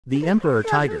The emperor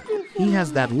tiger. He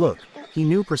has that look. He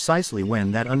knew precisely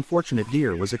when that unfortunate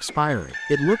deer was expiring.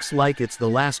 It looks like it's the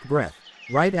last breath,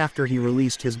 right after he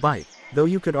released his bite, though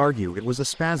you could argue it was a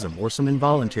spasm or some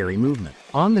involuntary movement.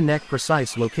 On the neck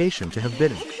precise location to have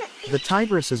bitten. The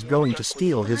tigress is going to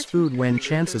steal his food when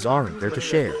chances aren't there to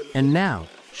share. And now,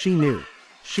 she knew.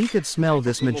 She could smell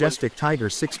this majestic tiger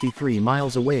 63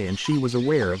 miles away, and she was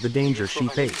aware of the danger she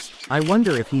faced. I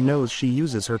wonder if he knows she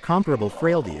uses her comparable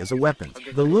frailty as a weapon.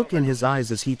 The look in his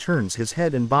eyes as he turns his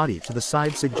head and body to the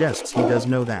side suggests he does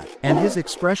know that. And his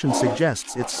expression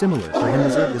suggests it's similar for him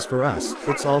as it is for us.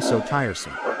 It's also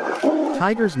tiresome.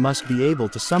 Tigers must be able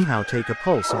to somehow take a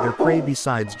pulse of their prey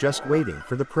besides just waiting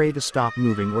for the prey to stop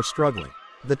moving or struggling.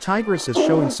 The tigress is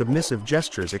showing submissive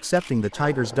gestures, accepting the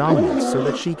tiger's dominance so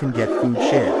that she can get food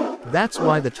share. That's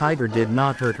why the tiger did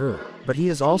not hurt her, but he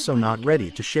is also not ready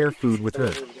to share food with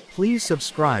her. Please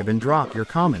subscribe and drop your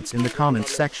comments in the comments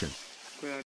section.